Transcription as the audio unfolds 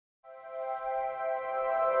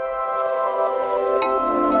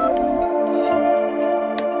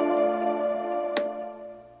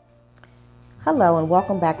Hello and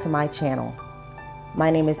welcome back to my channel. My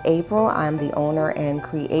name is April. I'm the owner and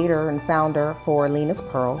creator and founder for Lena's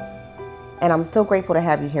Pearls. And I'm so grateful to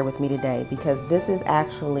have you here with me today because this is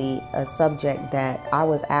actually a subject that I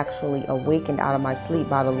was actually awakened out of my sleep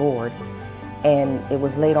by the Lord. And it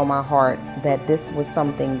was laid on my heart that this was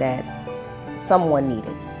something that someone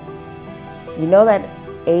needed. You know that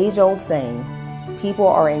age-old saying, people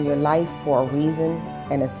are in your life for a reason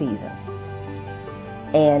and a season.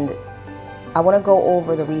 And I want to go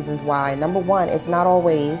over the reasons why. Number one, it's not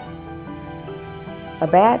always a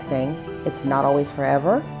bad thing. It's not always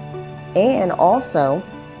forever. And also,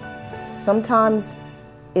 sometimes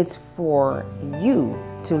it's for you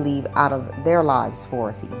to leave out of their lives for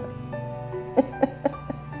a season.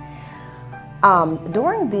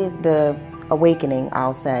 During the awakening,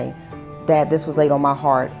 I'll say that this was laid on my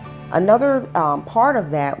heart. Another part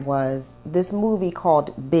of that was this movie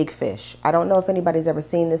called Big Fish. I don't know if anybody's ever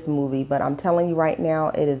seen this movie, but I'm telling you right now,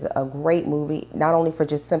 it is a great movie, not only for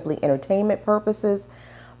just simply entertainment purposes,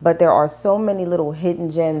 but there are so many little hidden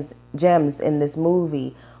gems in this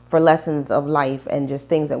movie for lessons of life and just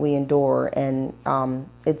things that we endure. And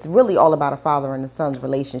it's really all about a father and a son's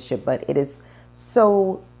relationship, but it is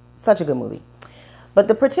such a good movie. But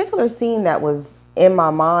the particular scene that was in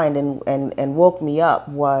my mind and woke me up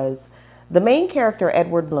was the main character,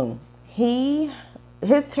 Edward Bloom.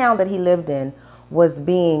 His town that he lived in was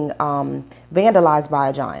being vandalized by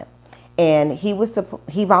a giant. And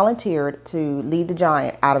he volunteered to lead the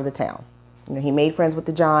giant out of the town. You know, he made friends with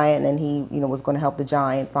the giant, and he was going to help the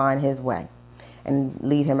giant find his way and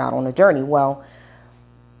lead him out on a journey. Well,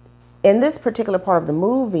 in this particular part of the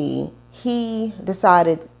movie, he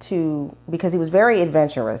decided to, because he was very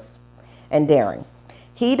adventurous and daring,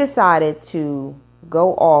 he decided to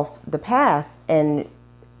go off the path, and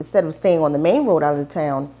instead of staying on the main road out of the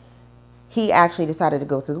town, he actually decided to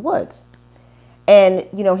go through the woods. And,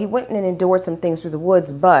 he went and endured some things through the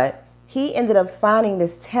woods, but he ended up finding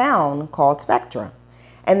this town called Spectra.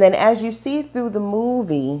 And then as you see through the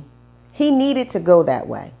movie, he needed to go that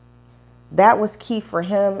way. That was key for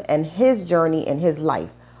him, and his journey in his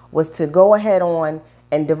life was to go ahead on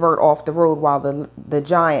and divert off the road while the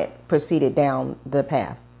giant proceeded down the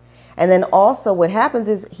path. And then also what happens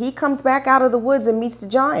is he comes back out of the woods and meets the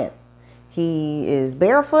giant. He is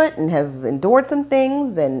barefoot and has endured some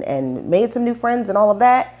things and made some new friends and all of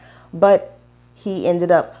that. But he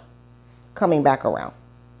ended up coming back around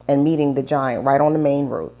and meeting the giant right on the main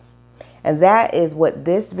road. And that is what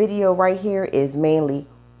this video right here is mainly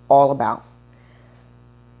all about.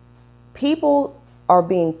 People are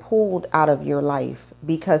being pulled out of your life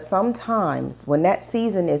because sometimes when that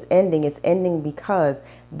season is ending, it's ending because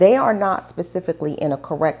they are not specifically in a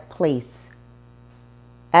correct place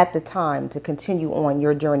at the time to continue on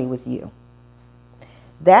your journey with you.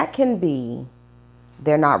 That can be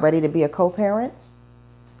they're not ready to be a co-parent.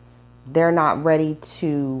 They're not ready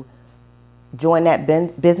to join that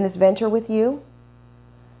business venture with you.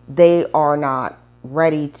 They are not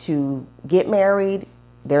ready to get married.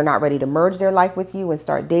 They're not ready to merge their life with you and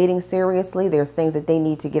start dating seriously. There's things that they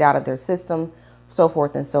need to get out of their system, so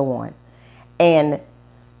forth and so on. And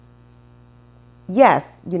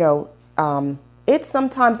yes, it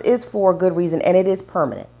sometimes is for a good reason, and it is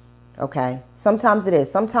permanent. Okay. Sometimes it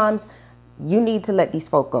is. Sometimes you need to let these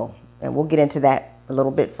folk go, and we'll get into that a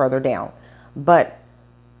little bit further down. But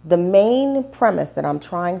the main premise that I'm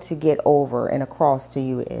trying to get over and across to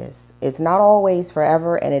you is it's not always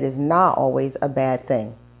forever, and it is not always a bad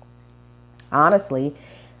thing. Honestly,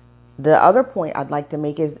 the other point I'd like to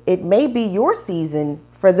make is it may be your season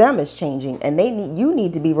for them is changing, and you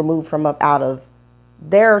need to be removed from up out of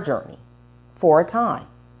their journey for a time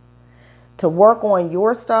to work on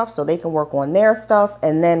your stuff so they can work on their stuff.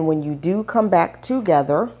 And then when you do come back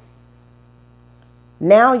together,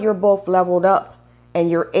 now you're both leveled up and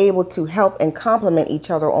you're able to help and complement each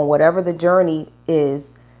other on whatever the journey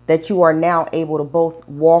is that you are now able to both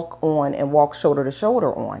walk on and walk shoulder to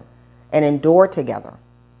shoulder on and endure together.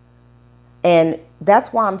 And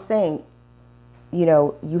that's why I'm saying,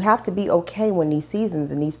 you have to be okay when these seasons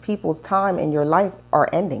and these people's time in your life are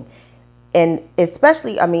ending. And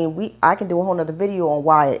especially, I can do a whole nother video on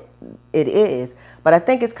why it is, but I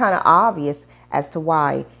think it's kind of obvious as to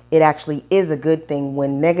why it actually is a good thing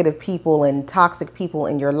when negative people and toxic people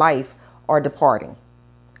in your life are departing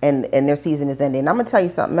and their season is ending. And I'm going to tell you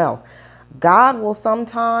something else. God will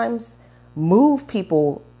sometimes move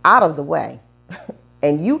people out of the way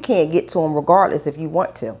and you can't get to them regardless if you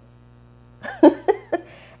want to.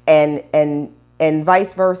 and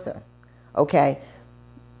vice versa. Okay.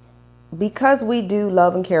 Because we do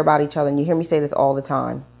love and care about each other, and you hear me say this all the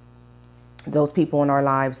time, those people in our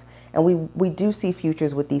lives. And we do see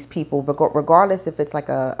futures with these people, but regardless if it's like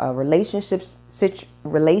a relationship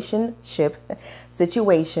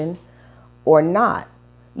situation or not.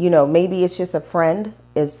 You know, maybe it's just a friend.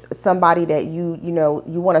 It's somebody that you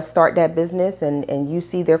want to start that business, and you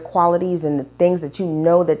see their qualities and the things that you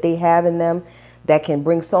know that they have in them that can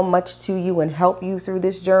bring so much to you and help you through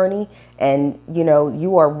this journey. And, you know,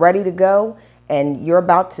 you are ready to go, and you're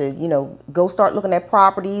about to, you know, go start looking at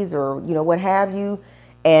properties or, you know, what have you.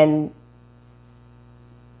 And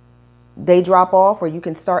they drop off, or you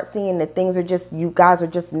can start seeing that things are just, you guys are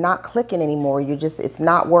just not clicking anymore. It's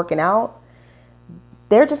not working out.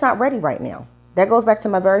 They're just not ready right now. That goes back to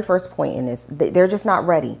my very first point in this. They're just not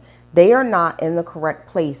ready. They are not in the correct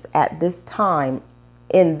place at this time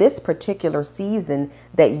in this particular season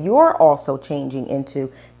that you're also changing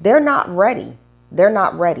into. They're not ready. They're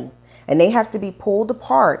not ready. And they have to be pulled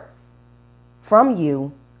apart from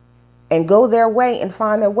you and go their way and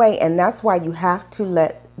find their way. And that's why you have to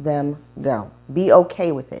let them go. Be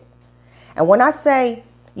okay with it. And when I say,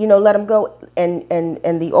 you know, let them go, and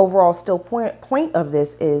the overall still point of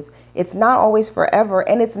this is it's not always forever,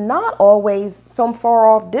 and it's not always some far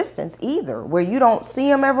off distance either, where you don't see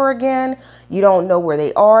them ever again. You don't know where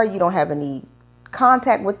they are. You don't have any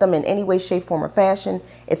contact with them in any way, shape, form, or fashion.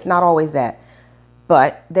 It's not always that.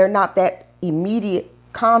 But they're not that immediate,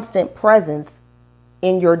 constant presence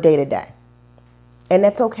in your day-to-day. And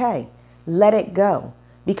that's okay. Let it go,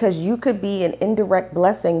 because you could be an indirect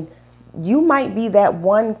blessing. You might be that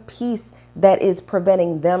one piece that is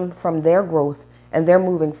preventing them from their growth and they're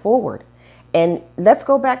moving forward. And let's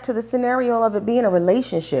go back to the scenario of it being a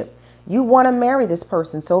relationship. You want to marry this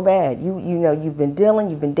person so bad. You know, you've been dealing,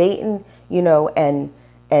 you've been dating, you know, and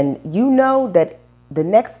you know that the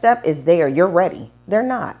next step is there. You're ready. They're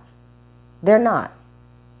not. They're not.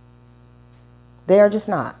 They are just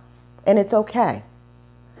not. And it's okay.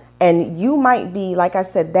 And you might be, like I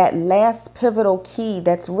said, that last pivotal key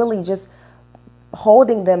that's really just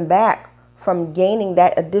holding them back from gaining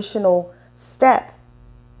that additional step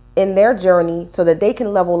in their journey so that they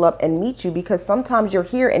can level up and meet you. Because sometimes you're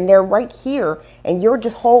here and they're right here and you're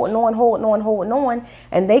just holding on.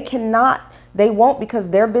 And they won't, because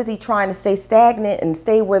they're busy trying to stay stagnant and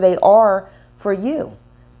stay where they are for you.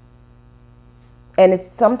 And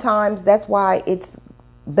sometimes that's why it's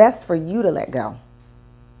best for you to let go.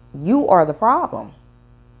 You are the problem.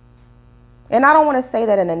 And I don't want to say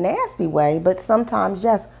that in a nasty way, but sometimes,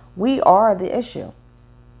 yes, we are the issue.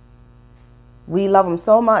 We love them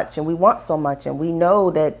so much and we want so much, and we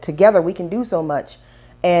know that together we can do so much.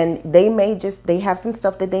 And they have some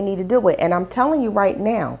stuff that they need to deal with. And I'm telling you right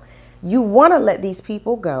now, you want to let these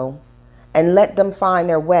people go and let them find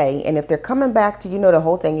their way. And if they're coming back to, you know, the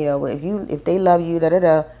whole thing, you know, if they love you,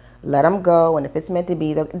 let them go. And if it's meant to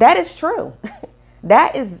be, that is true.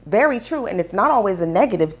 That is very true. And it's not always a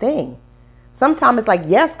negative thing. Sometimes it's like,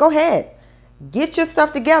 yes, go ahead. Get your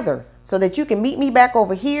stuff together so that you can meet me back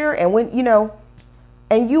over here. And when, you know,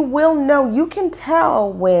 and you will know, you can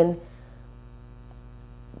tell when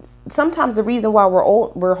sometimes the reason why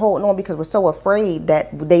we're holding on because we're so afraid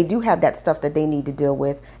that they do have that stuff that they need to deal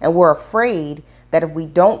with. And we're afraid that if we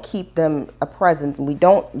don't keep them a presence and we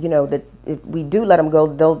don't, you know, that if we do let them go,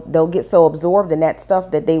 they'll get so absorbed in that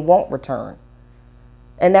stuff that they won't return.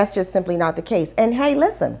 And that's just simply not the case. And hey,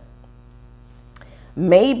 listen,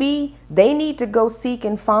 maybe they need to go seek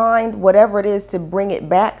and find whatever it is to bring it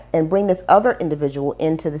back and bring this other individual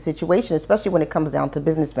into the situation, especially when it comes down to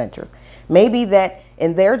business ventures. Maybe that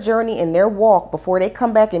in their journey, in their walk, before they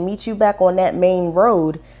come back and meet you back on that main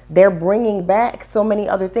road, they're bringing back so many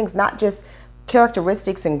other things, not just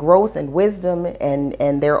characteristics and growth and wisdom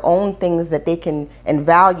and their own things that they can, and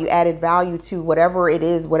added value to whatever it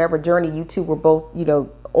is, whatever journey you two were both, you know,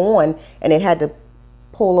 on, and it had to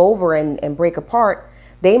pull over and break apart.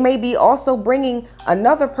 They may be also bringing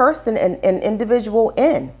another person and an individual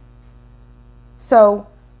in. So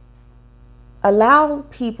allow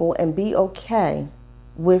people and be okay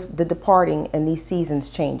with the departing and these seasons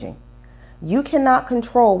changing. You cannot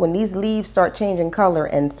control when these leaves start changing color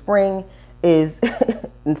and spring is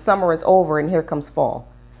and summer is over and here comes fall.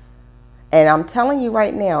 And I'm telling you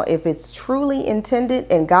right now, if it's truly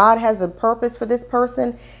intended and God has a purpose for this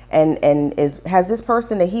person and has this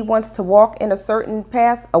person that he wants to walk in a certain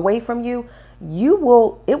path away from you,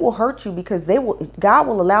 it will hurt you, because God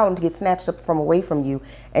will allow them to get snatched up from away from you,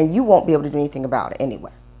 and you won't be able to do anything about it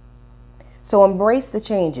anyway. So embrace the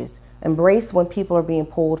changes. Embrace when people are being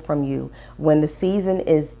pulled from you, when the season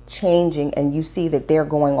is changing and you see that they're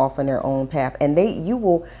going off on their own path. And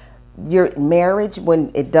your marriage, when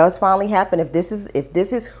it does finally happen, if this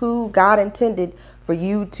is who God intended for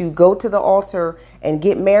you to go to the altar and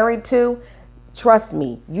get married to, trust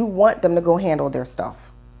me, you want them to go handle their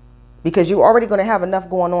stuff, because you're already going to have enough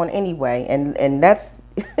going on anyway. And that's,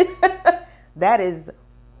 that is,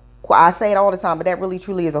 I say it all the time, but that really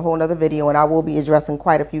truly is a whole nother video, and I will be addressing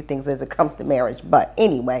quite a few things as it comes to marriage. But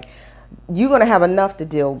anyway, you're going to have enough to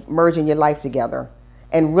deal merging your life together,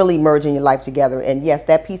 and really merging your life together. And yes,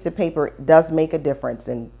 that piece of paper does make a difference.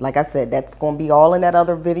 And like I said, that's going to be all in that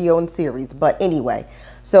other video and series. But anyway,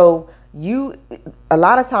 so a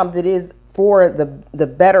lot of times it is for the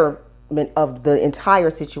betterment of the entire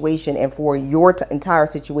situation and for your entire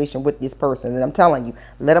situation with this person. And I'm telling you,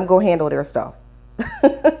 let them go handle their stuff.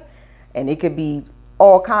 And it could be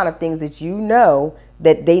all kind of things that you know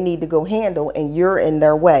that they need to go handle, and you're in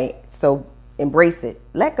their way. So embrace it,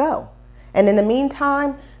 let go. And in the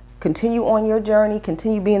meantime, continue on your journey,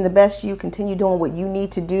 continue being the best you, continue doing what you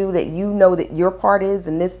need to do, that you know that your part is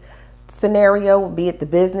in this scenario, be it the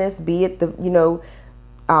business, be it the, you know,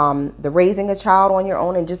 the raising a child on your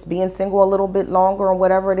own, and just being single a little bit longer, or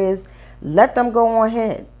whatever it is. Let them go on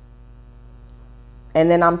ahead.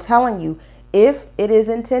 And then I'm telling you, if it is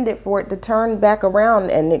intended for it to turn back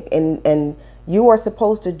around and you are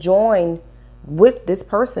supposed to join with this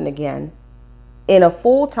person again in a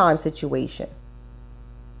full-time situation,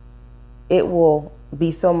 it will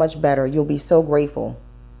be so much better. You'll be so grateful.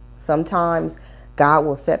 Sometimes God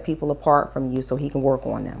will set people apart from you so he can work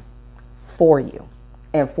on them for you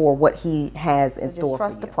and for what he has in store for you.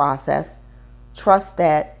 Just trust the process. Trust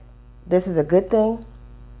that this is a good thing.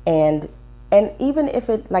 And even if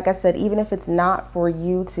it, like I said, even if it's not for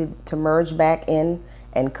you to merge back in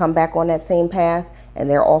and come back on that same path, and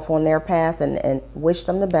they're off on their path, and wish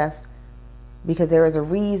them the best, because there is a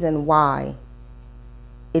reason why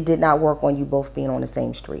it did not work on you both being on the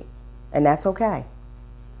same street. And that's okay.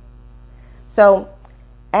 So,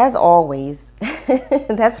 as always,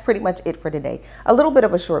 that's pretty much it for today. A little bit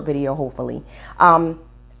of a short video, hopefully.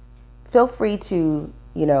 Feel free to,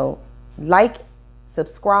 you know, like,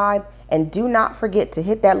 subscribe, and do not forget to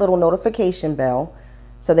hit that little notification bell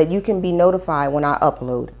so that you can be notified when I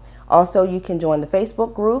upload. Also, you can join the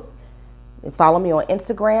Facebook group and follow me on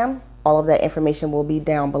Instagram. All of that information will be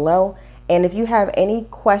down below. And if you have any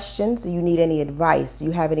questions, you need any advice,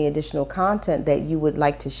 you have any additional content that you would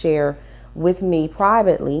like to share with me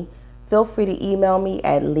privately, feel free to email me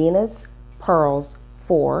at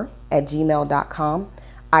lenaspearls4@gmail.com.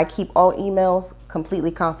 I keep all emails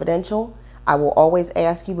completely confidential. I will always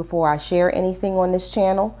ask you before I share anything on this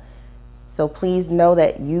channel. So please know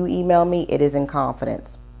that you email me, it is in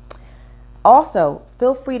confidence. Also,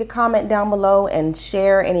 feel free to comment down below and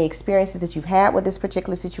share any experiences that you've had with this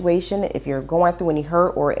particular situation. If you're going through any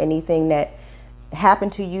hurt or anything that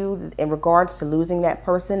happened to you in regards to losing that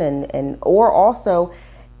person, or also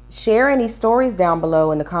share any stories down below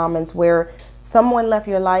in the comments where someone left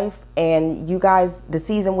your life and you guys, the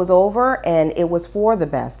season was over and it was for the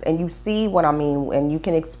best. And you see what I mean, and you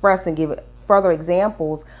can express and give further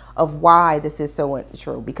examples of why this is so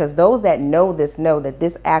true. Because those that know this know that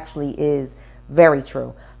this actually is very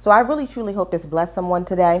true. So I really truly hope this blessed someone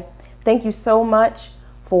today. Thank you so much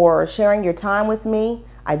for sharing your time with me.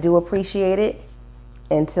 I do appreciate it.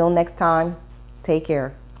 Until next time, take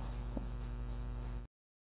care.